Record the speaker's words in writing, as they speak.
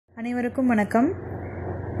அனைவருக்கும் வணக்கம்.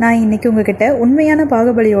 நான் இன்றைக்கி உங்ககிட்ட உண்மையான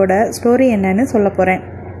பாகுபலியோட ஸ்டோரி என்னன்னு சொல்ல போகிறேன்.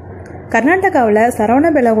 கர்நாடகாவில்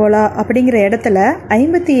shravanabelagola அப்படிங்கிற இடத்துல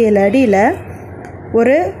 57 அடியில்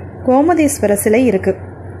ஒரு கோமதேஸ்வர சிலை இருக்குது.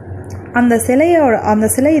 அந்த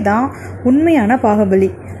சிலை தான் உண்மையான பாகுபலி.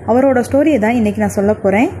 அவரோட ஸ்டோரியை தான் இன்றைக்கி நான் சொல்ல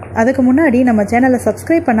போகிறேன். அதுக்கு முன்னாடி நம்ம சேனலை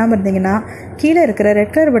சப்ஸ்கிரைப் பண்ணாமல் இருந்தீங்கன்னா கீழே இருக்கிற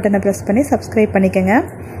ரெட் கலர் பட்டனை ப்ரெஸ் பண்ணி சப்ஸ்கிரைப் பண்ணிக்கோங்க.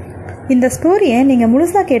 இந்த ஸ்டோரியை நீங்கள்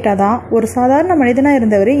முழுசாக கேட்டால் தான் ஒரு சாதாரண மனிதனாக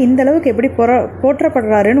இருந்தவர் இந்தளவுக்கு எப்படி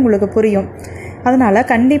போற்றப்படுறாருன்னு உங்களுக்கு புரியும். அதனால்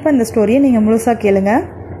கண்டிப்பாக இந்த ஸ்டோரியை நீங்கள் முழுசாக கேளுங்க.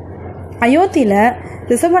 அயோத்தியில்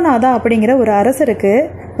ரிஷபநாதா அப்படிங்கிற ஒரு அரசருக்கு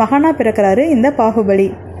மகனாக பிறக்கிறாரு இந்த பாகுபலி.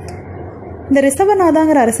 இந்த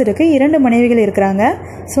ரிஷபநாதாங்கிற அரசருக்கு 2 மனைவிகள் இருக்கிறாங்க,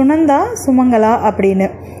 சுனந்தா, சுமங்கலா அப்படின்னு.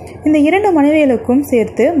 இந்த 2 மனைவிகளுக்கும்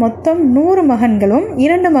சேர்த்து மொத்தம் 100 மகன்களும்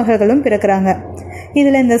 2 மகள்களும் பிறக்கிறாங்க.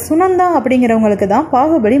 இதில் இந்த சுனந்தா அப்படிங்கிறவங்களுக்கு தான்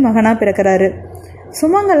பாகுபலி மகனாக பிறக்கிறாரு.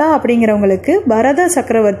 சுமங்கலா அப்படிங்கிறவங்களுக்கு பரத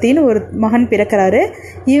சக்கரவர்த்தின்னு ஒரு மகன் பிறக்கிறாரு.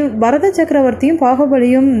 பரத சக்கரவர்த்தியும்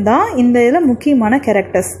பாகுபலியும் தான் இந்த இதில் முக்கியமான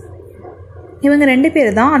கேரக்டர்ஸ். இவங்க 2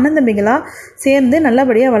 பேர் தான் அண்ணன் தம்பிகளாக சேர்ந்து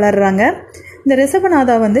நல்லபடியாக வளர்கிறாங்க. இந்த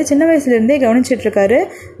ரிஷபநாதா சின்ன வயசுலேருந்தே கவனிச்சிட்ருக்காரு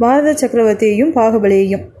பாரத சக்கரவர்த்தியையும்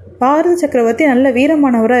பாகுபலியையும். பாரத சக்கரவர்த்தி நல்ல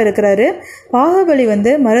வீரமானவராக இருக்கிறாரு. பாகுபலி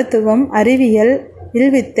மருத்துவம், அறிவியல்,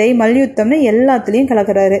 வில்வித்தை, மல்யுத்தம்னு எல்லாத்துலேயும்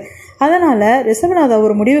கலக்கிறாரு. அதனால் ரிஷபநாதா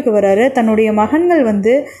ஒரு முடிவுக்கு வர்றாரு, தன்னுடைய மகன்கள்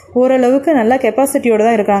ஓரளவுக்கு நல்ல கெப்பாசிட்டியோடு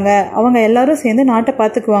தான் இருக்காங்க, அவங்க எல்லாரும் சேர்ந்து நாட்டை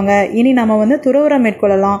பார்த்துக்குவாங்க, இனி நம்ம துறவரம்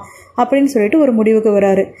மேற்கொள்ளலாம் அப்படின்னு சொல்லிட்டு ஒரு முடிவுக்கு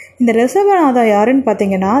வராரு. இந்த ரிஷபநாதா யாருன்னு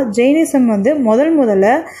பார்த்தீங்கன்னா ஜெயினிசம் முதல்ல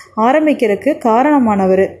ஆரம்பிக்கிறதுக்கு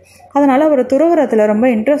காரணமானவர். அதனால் அவர் துறவரத்தில் ரொம்ப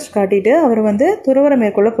இன்ட்ரெஸ்ட் காட்டிட்டு அவர் துறவரம்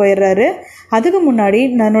மேற்கொள்ள போயிடுறாரு. அதுக்கு முன்னாடி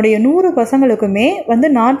தன்னுடைய 100 பசங்களுக்குமே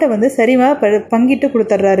நாட்டை சரிவாக பங்கிட்டு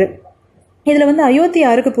கொடுத்துட்றாரு. இதில் அயோத்தி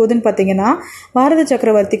யாருக்கு போகுதுன்னு பார்த்தீங்கன்னா பாரத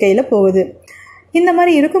சக்கரவர்த்தி கையில் போகுது. இந்த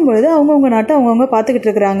மாதிரி இருக்கும் பொழுது அவங்கவுங்க நாட்டை அவங்கவுங்க பார்த்துக்கிட்டு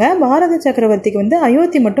இருக்கிறாங்க. பாரத சக்கரவர்த்திக்கு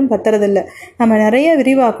அயோத்தி மட்டும் பத்துறதில்லை, நம்ம நிறைய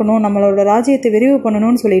விரிவாக்கணும், நம்மளோட ராஜ்யத்தை விரிவு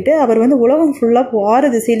பண்ணணும்னு சொல்லிட்டு அவர் உலகம் ஃபுல்லாக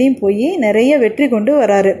 6 திசையிலையும் போய் நிறைய வெற்றி கொண்டு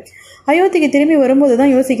வராரு. அயோத்திக்கு திரும்பி வரும்போது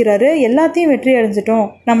தான் யோசிக்கிறாரு, எல்லாத்தையும் வெற்றி அடைஞ்சிட்டோம்,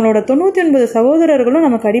 நம்மளோட 99 சகோதரர்களும்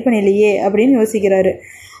நமக்கு அடிப்பணிலையே அப்படின்னு யோசிக்கிறாரு.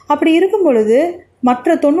 அப்படி இருக்கும் பொழுது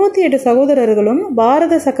மற்ற 98 சகோதரர்களும்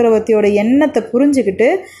பாரத சக்கரவர்த்தியோட எண்ணத்தை புரிஞ்சுக்கிட்டு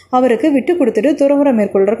அவருக்கு விட்டு கொடுத்துட்டு துறவரம்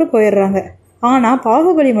மேற்கொள்றதுக்கு போயிடுறாங்க. ஆனால்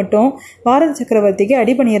பாகுபலி மட்டும் பாரத சக்கரவர்த்திக்கு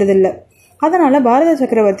அடிபணியறதில்லை. அதனால் பாரத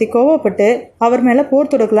சக்கரவர்த்தி கோவப்பட்டு அவர் மேலே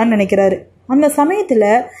போர் தொடுக்கலான்னு நினைக்கிறாரு. அந்த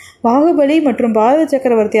சமயத்தில் பாகுபலி மற்றும் பாரத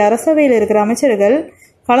சக்கரவர்த்தி அரசவையில் இருக்கிற அமைச்சர்கள்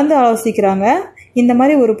கலந்து ஆலோசிக்கிறாங்க. இந்த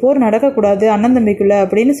மாதிரி ஒரு போர் நடக்கக்கூடாது அண்ணன் தம்பிக்குள்ள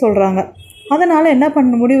அப்படின்னு சொல்கிறாங்க. அதனால் என்ன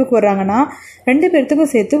முடிவுக்கு வர்றாங்கன்னா 2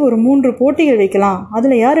 பேர்த்துக்கும் சேர்த்து ஒரு 3 போட்டிகள் வைக்கலாம்,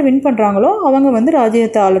 அதில் யார் வின் பண்ணுறாங்களோ அவங்க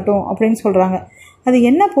ராஜ்யத்தை ஆளட்டும் அப்படின்னு சொல்கிறாங்க. அது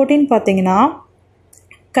என்ன போட்டின்னு பார்த்தீங்கன்னா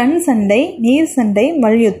கண் சண்டை, நீர் சண்டை,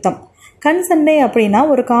 மல்யுத்தம். கண் சண்டை அப்படின்னா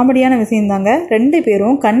ஒரு காமெடியான விஷயந்தாங்க. 2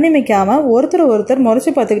 பேரும் கண்ணிமைக்காமல் ஒருத்தர்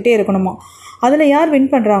முறைச்சி பார்த்துக்கிட்டே இருக்கணுமா. அதில் யார்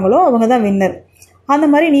வின் பண்ணுறாங்களோ அவங்க தான் வின்னர். அந்த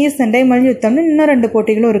மாதிரி நீர் சண்டை, மல்யுத்தம்னு இன்னும் 2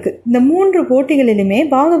 போட்டிகளும் இருக்குது. இந்த 3 போட்டிகளிலுமே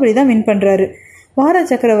பாகுபலி தான் வின் பண்ணுறாரு. பாரத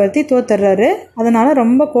சக்கரவர்த்தி தோத்துறாரு. அதனால்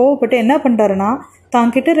ரொம்ப கோவப்பட்டு என்ன பண்ணுறாருன்னா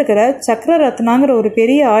தான் கிட்ட இருக்கிற சக்கர ரத்னாங்கிற ஒரு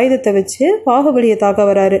பெரிய ஆயுதத்தை வச்சு பாகுபலியை தாக்க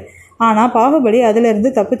வராரு. ஆனால் பாகுபலி அதிலிருந்து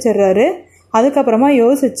தப்பிச்சிடுறாரு. அதுக்கப்புறமா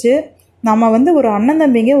யோசிச்சு நம்ம ஒரு அண்ணன்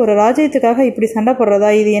தம்பிங்க ஒரு ராஜ்யத்துக்காக இப்படி சண்டை போடுறதா,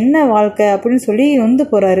 இது என்ன வாழ்க்கை அப்படின்னு சொல்லி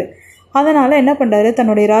போகிறாரு. அதனால் என்ன பண்ணுறாரு,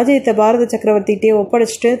 தன்னுடைய ராஜ்யத்தை பாரத சக்கரவர்த்திகிட்டே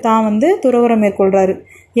ஒப்படைச்சிட்டு தான் துறவரம் மேற்கொள்கிறாரு.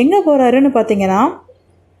 எங்கே போகிறாருன்னு பார்த்தீங்கன்னா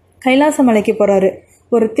கைலாச மலைக்கு போகிறாரு.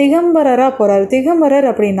 ஒரு திகம்பரராக போகிறாரு. திகம்பரர்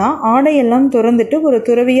அப்படின்னா ஆடையெல்லாம் துறந்துட்டு ஒரு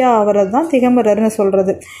துறவியாக ஆகிறது தான் திகம்பரர்னு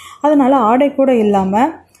சொல்கிறது. அதனால் ஆடை கூட இல்லாமல்,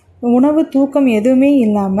 உணவு, தூக்கம் எதுவுமே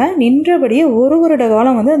இல்லாமல் நின்றபடியே 1 வருட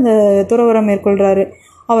காலம் அந்த துறவரம் மேற்கொள்கிறாரு.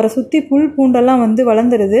 அவரை சுற்றி புல் பூண்டெல்லாம்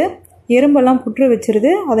வளர்ந்துருது, எறும்பெல்லாம் புற்று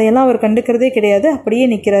வச்சிருது, அதையெல்லாம் அவர் கண்டுக்கிறதே கிடையாது, அப்படியே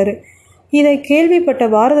நிற்கிறாரு. இதை கேள்விப்பட்ட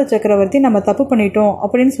பாரத சக்கரவர்த்தி நம்ம தப்பு பண்ணிட்டோம்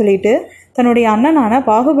அப்படின்னு சொல்லிட்டு தன்னுடைய அண்ணனான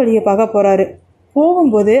பாகுபலியை பார்க்க போகிறாரு.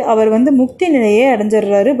 போகும்போது அவர் முக்தி நிலையே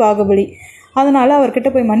அடைஞ்சிடுறாரு பாகுபலி. அதனால் அவர்கிட்ட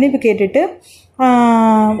போய் மன்னிப்பு கேட்டுட்டு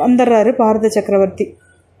வந்துடுறாரு பாரத சக்கரவர்த்தி.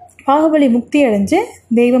 பாகுபலி முக்தி அடைஞ்சு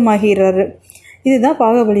தெய்வமாகிறாரு. இதுதான்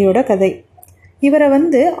பாகுபலியோட கதை. இவரை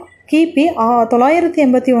கிபி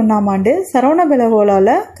 981ஆம் ஆண்டு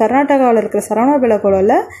shravanabelagola, கர்நாடகாவில் இருக்கிற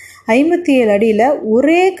shravanabelagola 57 அடியில்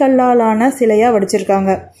ஒரே கல்லாலான சிலையாக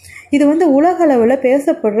வடிச்சிருக்காங்க. இது உலக அளவில்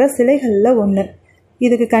பேசப்படுற சிலைகளில் ஒன்று.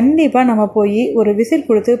 இதுக்கு கண்டிப்பாக நம்ம போய் ஒரு விசிட்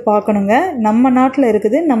கொடுத்து பார்க்கணுங்க. நம்ம நாட்டில்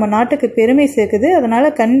இருக்குது, நம்ம நாட்டுக்கு பெருமை சேர்க்குது.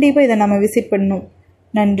 அதனால் கண்டிப்பாக இதை நம்ம விசிட் பண்ணணும்.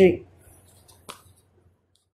 நன்றி.